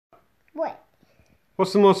What?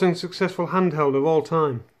 What's the most unsuccessful handheld of all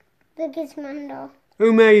time? The Gizmondo.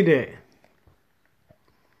 Who made it?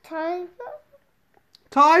 Tiger?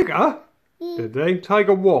 Tiger? Yeah. Did they?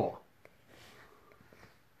 Tiger what?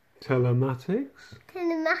 Telematics?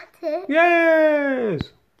 Telematics? Yes!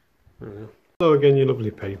 Hello again, you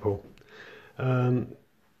lovely people.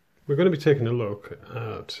 We're going to be taking a look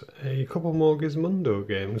at a couple more Gizmondo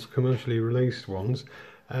games, commercially released ones,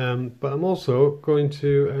 but I'm also going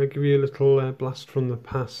to give you a little blast from the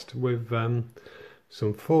past with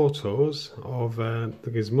some photos of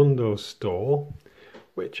the Gizmondo store,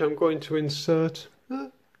 which I'm going to insert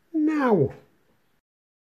now.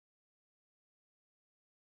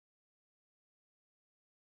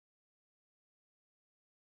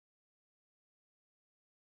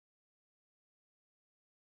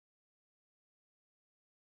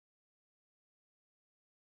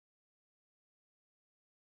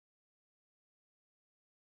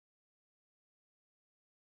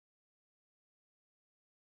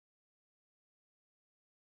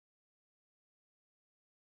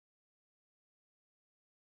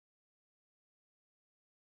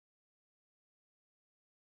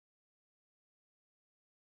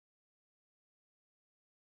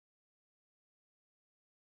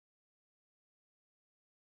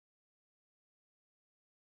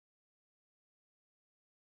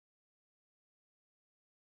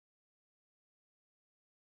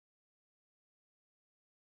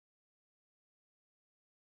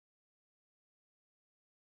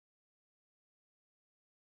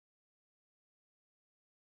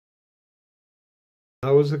 I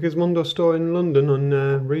was at the Gizmondo store in London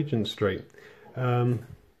on Regent Street. I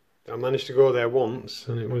managed to go there once,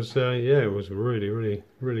 and it was yeah, it was really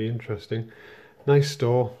interesting. Nice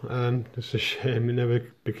store. Just a shame it never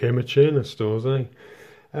became a chain of stores, eh?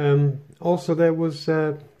 Also, there was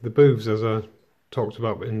the booths, as I talked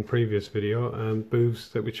about in the previous video,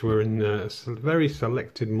 booths which were in very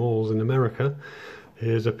selected malls in America.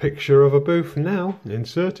 Here's a picture of a booth now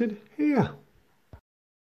inserted here.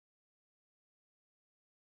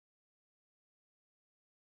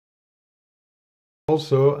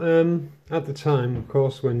 Also, at the time, of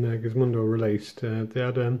course, when Gizmondo released, they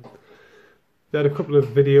had a couple of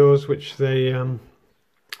videos which they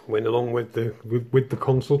went along with the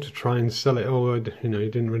console to try and sell it. Although you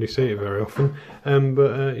didn't really see it very often.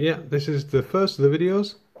 But yeah, this is the first of the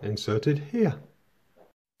videos inserted here.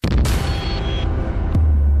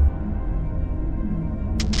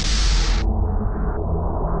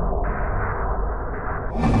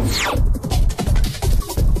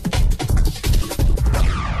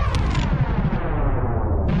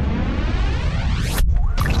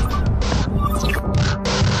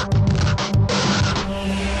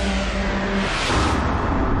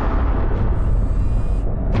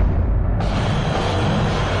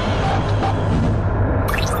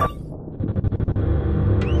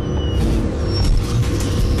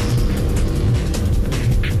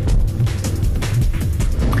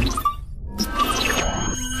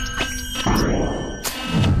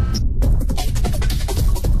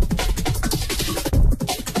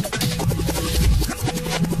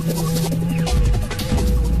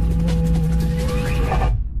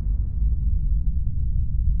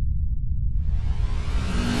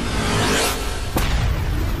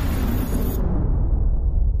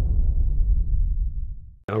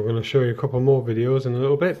 I'm going to show you a couple more videos in a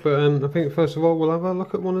little bit, but I think first of all we'll have a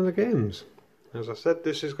look at one of the games. As I said,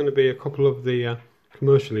 this is going to be a couple of the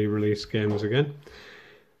commercially released games again.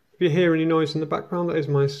 If you hear any noise in the background, that is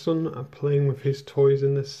my son playing with his toys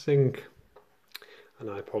in the sink, and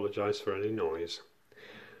I apologise for any noise.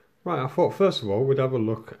 Right, I thought first of all we'd have a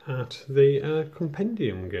look at the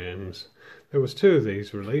Compendium games. There was two of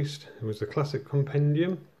these released. It was the Classic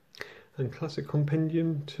Compendium and Classic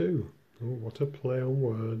Compendium 2. Oh, what a play on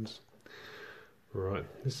words. Right,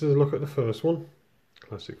 this is a look at the first one,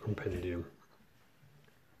 Classic Compendium.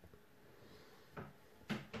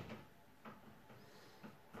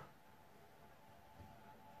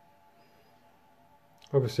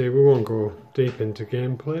 Obviously we won't go deep into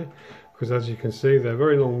gameplay, because as you can see they're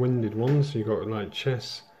very long-winded ones. You've got like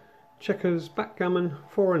chess, checkers, backgammon,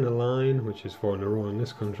 4 in a line, which is 4 in a row in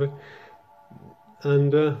this country,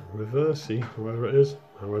 and reversey, whatever it is,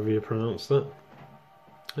 however you pronounce that.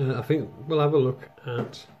 I think we'll have a look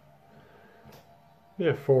at,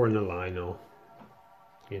 yeah, 4 in a line, or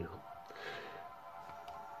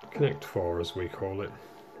Connect 4 as we call it.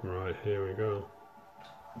 Right, here we go.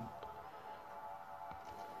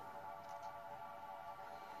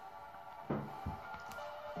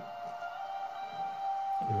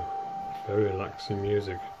 Very relaxing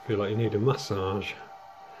music. Feel like you need a massage.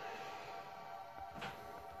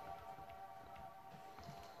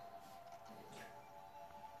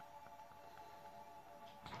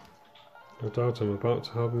 I doubt I'm about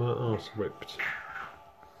to have my arse whipped.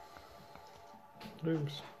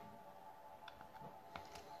 Oops.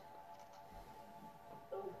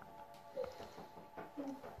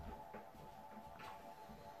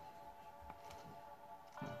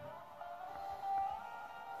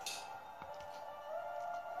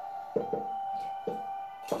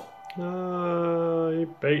 Ah, he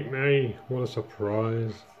beat me. What a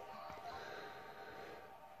surprise.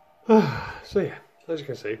 So yeah, as you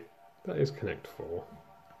can see, that is Connect 4.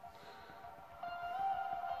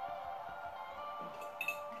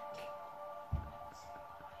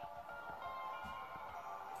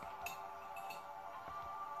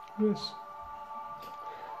 Yes.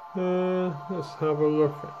 Let's have a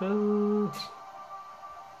look at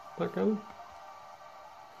backgammon.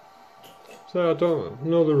 So I don't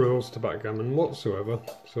know the rules to backgammon whatsoever,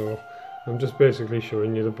 so I'm just basically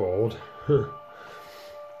showing you the board. Oh.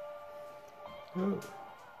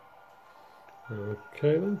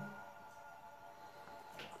 Okay then.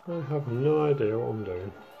 I have no idea what I'm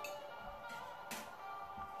doing.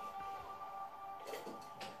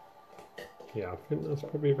 Yeah, I think that's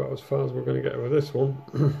probably about as far as we're going to get with this one.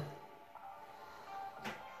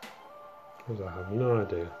 Because I have no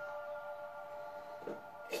idea.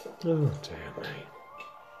 Oh dear me.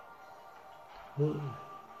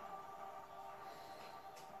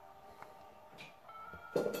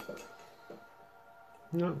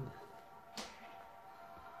 No.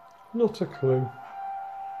 Not a clue.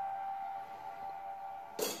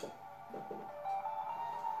 So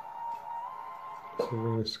we're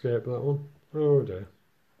going to escape that one. Oh dear.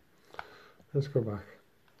 Let's go back.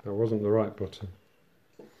 That wasn't the right button.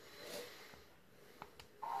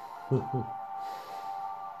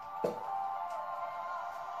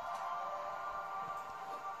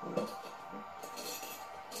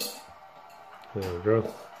 There we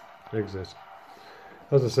go. Exit.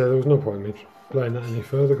 As I say, there was no point in me playing that any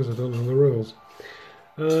further because I don't know the rules.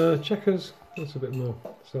 Checkers, that's a bit more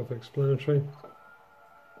self-explanatory.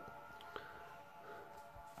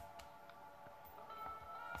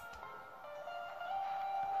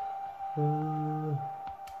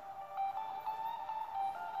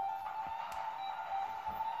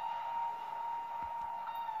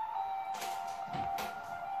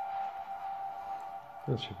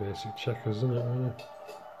 That's your basic checkers, isn't it, really?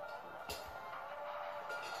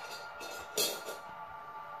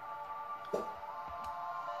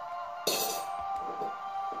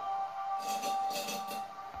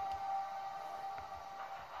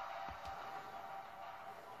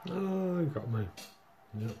 Oh, you got me.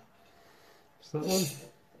 Yep. Is that one?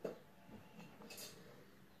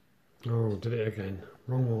 Oh, did it again.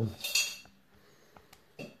 Wrong one.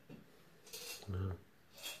 No.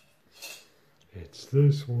 It's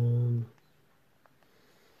this one.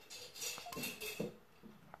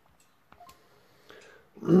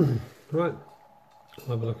 Right. I'll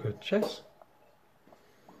have a look at chess.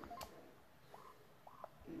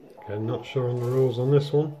 Okay, not sure on the rules on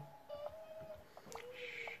this one.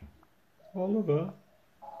 Shh. Oliver.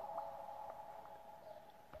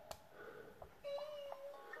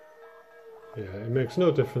 Yeah, it makes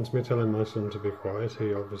no difference me telling my son to be quiet.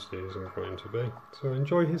 He obviously isn't going to be. So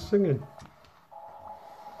enjoy his singing.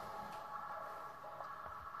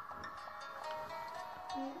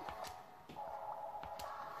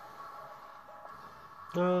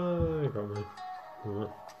 Ah, you got me. Right.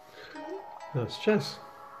 That's chess.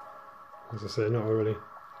 As I say, not really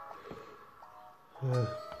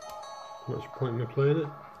much point in me playing it.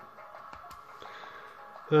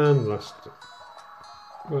 And last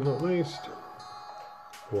but not least,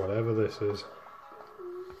 whatever this is.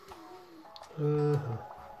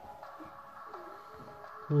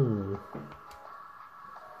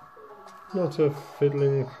 Not a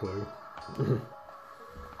fiddling clue.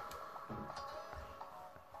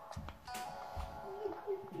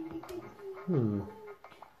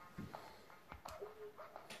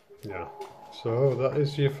 Yeah, so that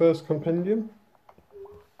is your first compendium.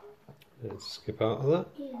 Let's skip out of that.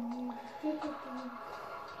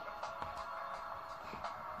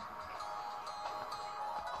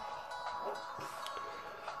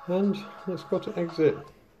 And let's go to exit.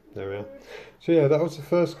 There we are. So yeah, that was the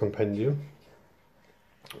first compendium.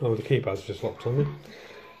 Oh, the keypad's just locked on me.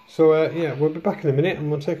 So yeah, we'll be back in a minute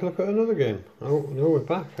and we'll take a look at another game. Oh no, we're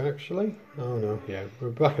back actually. Oh no, yeah, we're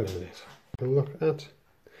back in a minute. We'll look at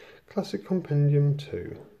Classic Compendium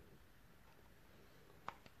 2.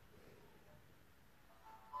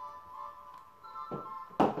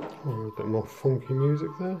 Oh, a bit more funky music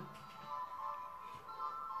there.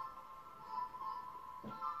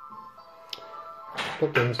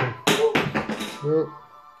 Stop dancing. Oh,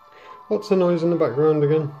 lots of noise in the background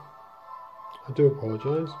again. I do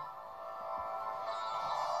apologise.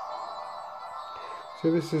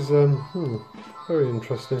 So this is very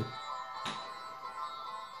interesting.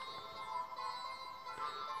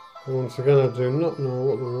 And once again, I do not know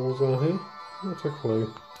what the rules are here. Not a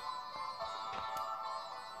clue.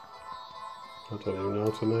 I don't even know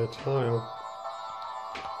how to lay a tile.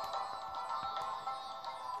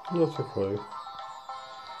 Not a clue.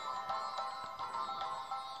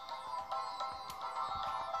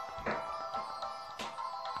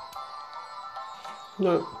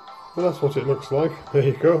 No, but that's what it looks like. There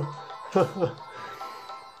you go. At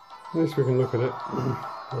least we can look at it.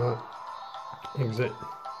 Right. Exit.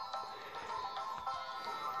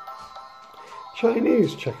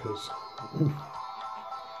 Chinese checkers.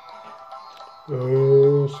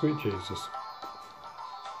 Oh, sweet Jesus.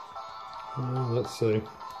 Let's see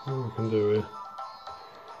what we can do here.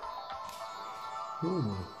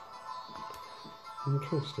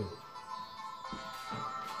 Interesting.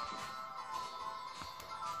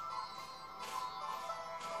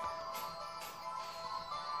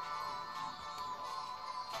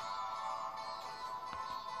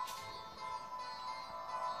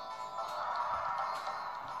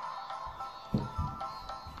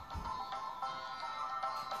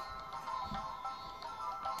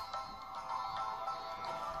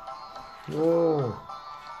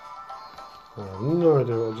 I have no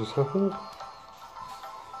idea what just happened.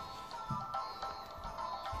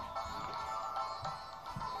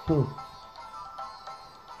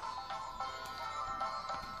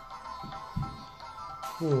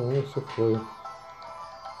 That's a clue.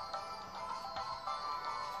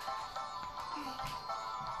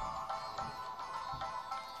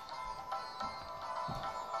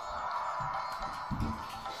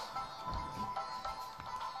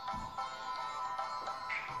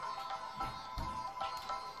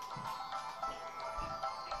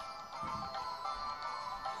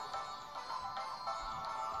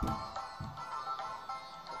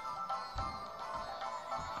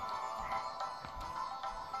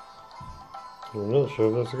 I'm not sure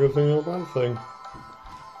if that's a good thing or a bad thing.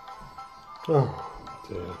 Oh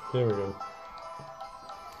dear, here we go.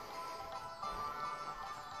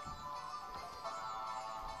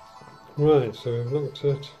 Right, so we've looked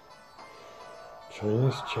at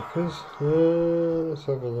Chinese checkers. Let's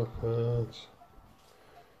have a look at...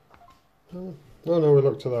 Oh no, we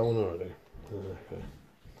looked at that one already. Okay.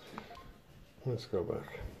 Let's go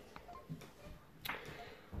back.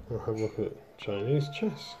 We'll have a look at Chinese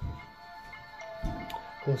chess.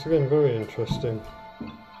 Once again, very interesting.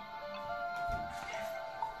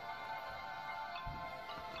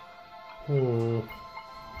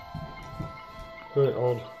 Very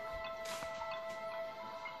odd.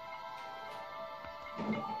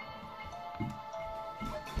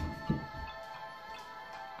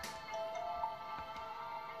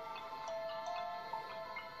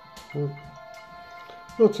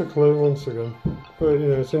 Not a clue once again, but you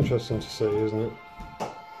know, it's interesting to see, isn't it?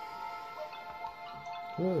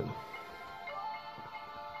 Right.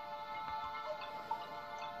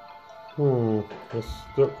 This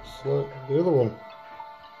looks like the other one.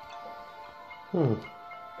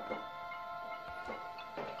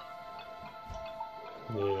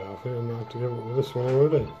 Yeah, I think I might have to give up with this one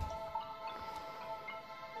already.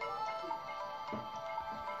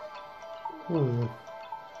 Right.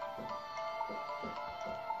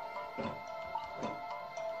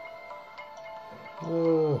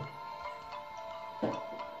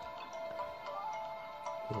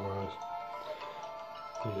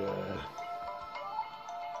 Yeah.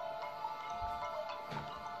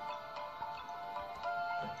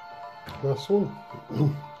 Last one.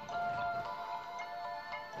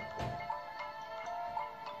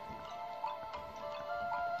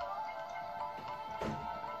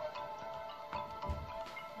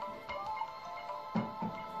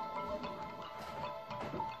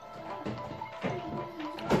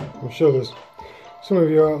 I'm sure there's some of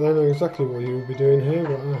you out there know exactly what you will be doing here,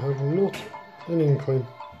 but I have not an inkling.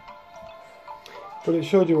 But it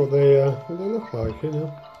showed you what they look like, you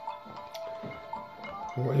know.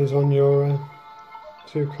 What is on your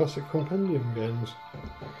two classic compendium games.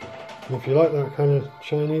 And if you like that kind of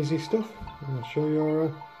Chinesey stuff, I'm sure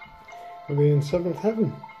you'll be in 7th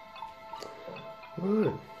heaven.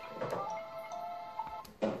 Right.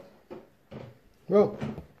 Well,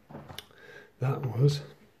 that was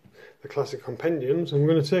the classic compendiums. I'm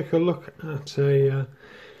going to take a look at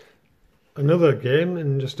another game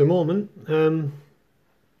in just a moment,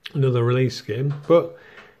 another release game, but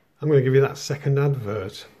I'm going to give you that second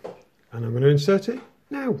advert and I'm going to insert it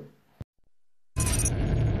now.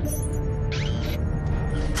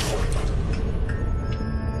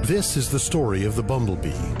 This is the story of the bumblebee.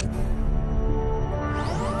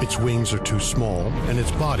 Its wings are too small and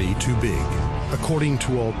its body too big. According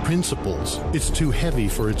to all principles, it's too heavy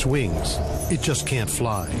for its wings. It just can't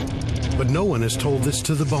fly. But no one has told this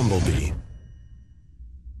to the bumblebee.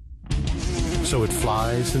 So it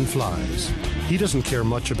flies and flies. He doesn't care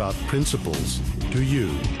much about principles, do you?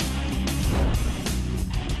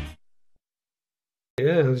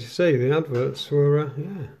 Yeah, as you say, the adverts were,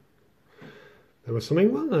 yeah. There was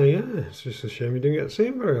something, weren't there? Yeah, it's just a shame you didn't get to see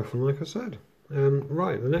them very often, like I said.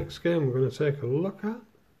 Right, the next game we're going to take a look at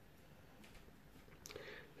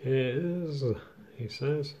is, he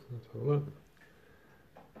says, let's have a look.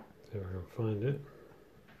 See if I can find it.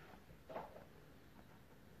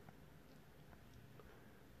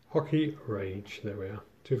 Hockey Rage, there we are,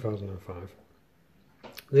 2005.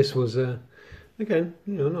 This was, again,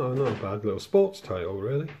 you know, not a bad little sports title,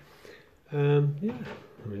 really. Yeah,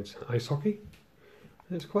 I mean, it's ice hockey,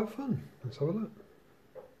 and it's quite fun. Let's have a look.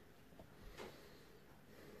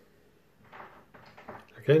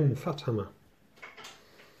 Again, Fat Hammer.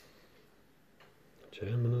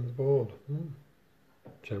 German on board.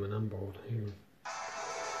 German on board.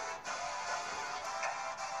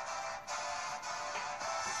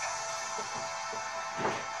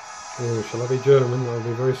 Oh, shall I be German? That would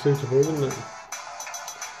be very suitable, wouldn't it?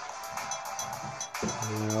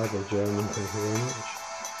 Yeah, I'll be German, thank you very much.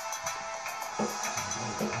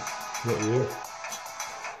 Not you.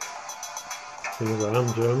 Seeing as I am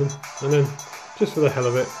German. And then, just for the hell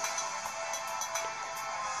of it,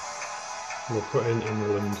 we'll put in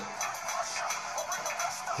England.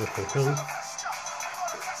 If we can.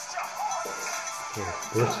 Or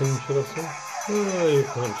Britain, should I say? Oh, you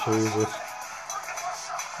can't choose it.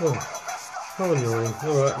 Oh, how annoying.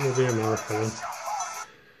 Alright, we'll be America then.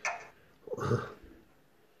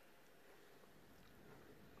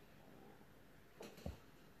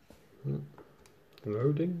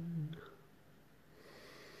 Loading.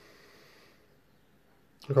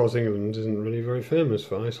 Of course, England isn't really very famous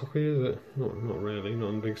for ice hockey, is it? Not really, not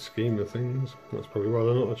in the big scheme of things. That's probably why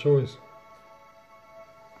they're not a choice.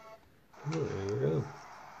 Oh, there we go.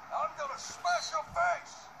 I'm gonna smash your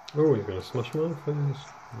face! Oh, he's gonna smash my face.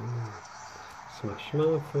 Smash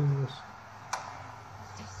my face.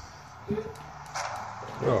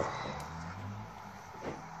 Oh.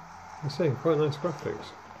 I see, quite nice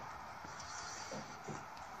graphics.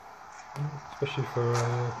 Especially for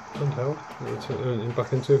handheld,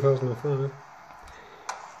 back in 2005.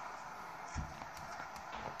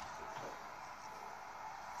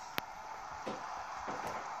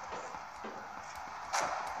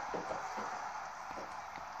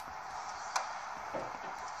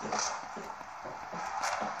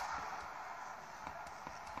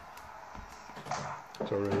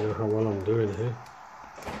 Don't really know how well I'm doing here.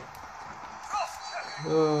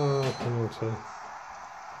 Oh, penalty.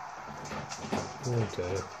 Oh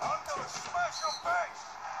dear.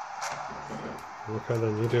 Okay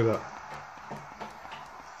then, you do that.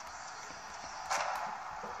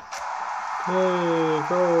 Hey,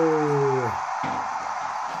 goal!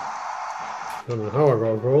 Don't know how I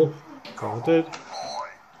got a goal, but I did.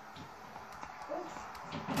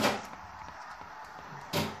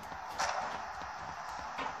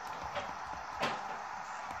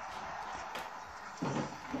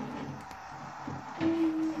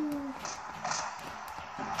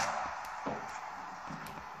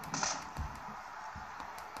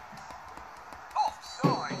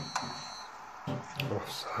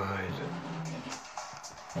 Offside.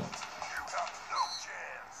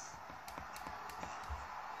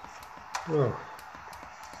 Oh.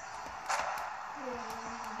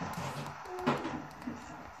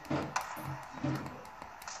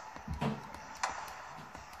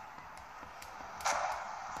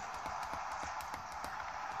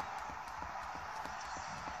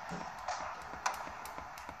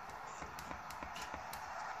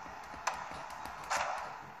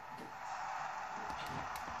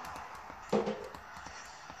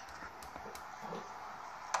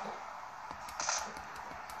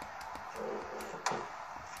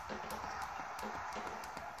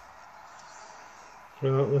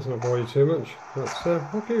 Well, let's not bore you too much. That's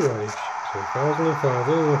Hockey Rage 2005.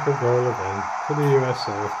 Oh, look, a goal again. For the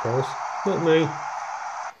USA, of course. Not me.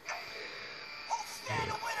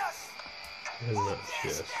 And that's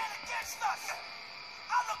yes.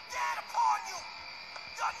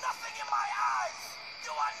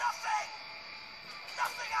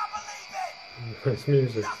 Nice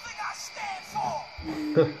music.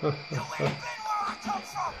 Oh,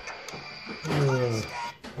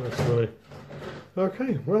 that's funny.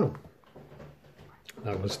 Okay, well,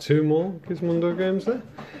 that was two more Gizmondo games there.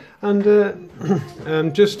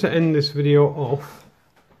 And just to end this video off,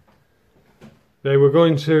 they were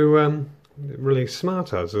going to release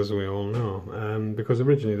smart ads, as we all know, because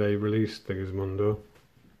originally they released the Gizmondo,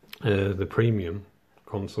 the premium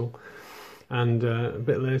console, and a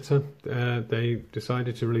bit later they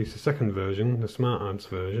decided to release a second version, the smart ads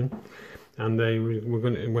version, and they were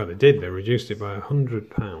going to, well, they reduced it by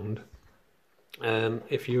 £100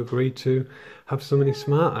 if you agreed to have so many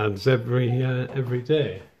smart ads every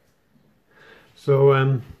day.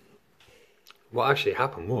 So what actually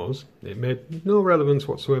happened was, it made no relevance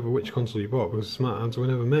whatsoever which console you bought, because smart ads were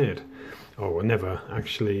never made, or were never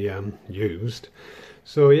actually used.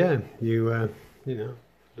 So yeah, you know,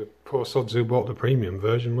 the poor sods who bought the premium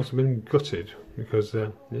version must have been gutted, because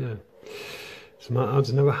yeah, smart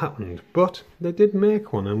ads never happened. But they did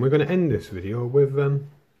make one, and we're going to end this video with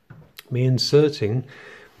me inserting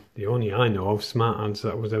the only I know of smart ads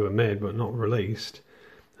that was ever made but not released.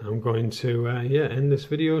 I'm going to yeah, end this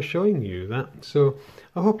video showing you that. So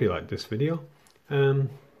I hope you liked this video. You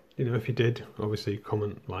know, if you did, obviously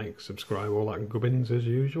comment, like, subscribe, all that gubbins as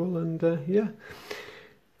usual. And yeah,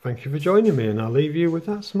 thank you for joining me, and I'll leave you with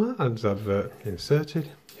that smart ads advert inserted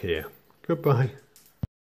here. Goodbye.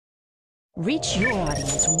 Reach your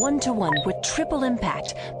audience one-to-one with triple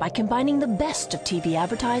impact by combining the best of TV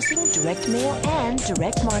advertising, direct mail, and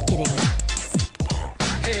direct marketing.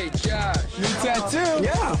 Hey, Josh. New tattoo?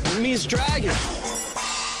 Yeah, it means dragon.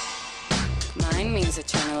 Mine means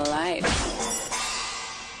eternal life.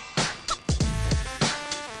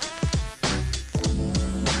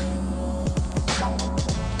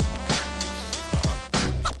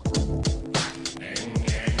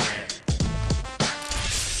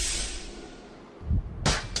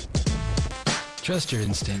 Trust your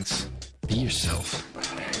instincts. Be yourself.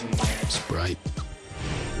 Sprite.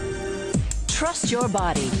 Trust your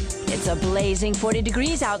body. It's a blazing 40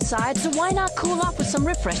 degrees outside, so why not cool off with some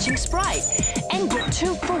refreshing Sprite? And get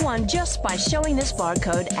 2 for 1 just by showing this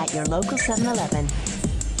barcode at your local 7-Eleven.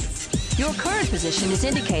 Your current position is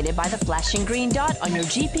indicated by the flashing green dot on your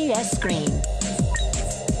GPS screen.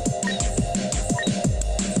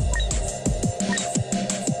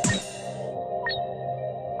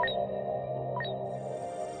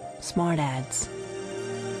 Smart ads.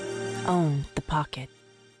 Own the pocket.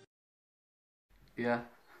 Yeah.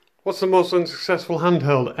 What's the most unsuccessful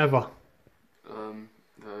handheld ever?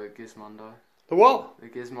 The Gizmondo. The what? The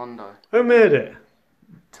Gizmondo. Who made it?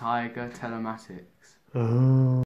 Tiger Telematics. Oh.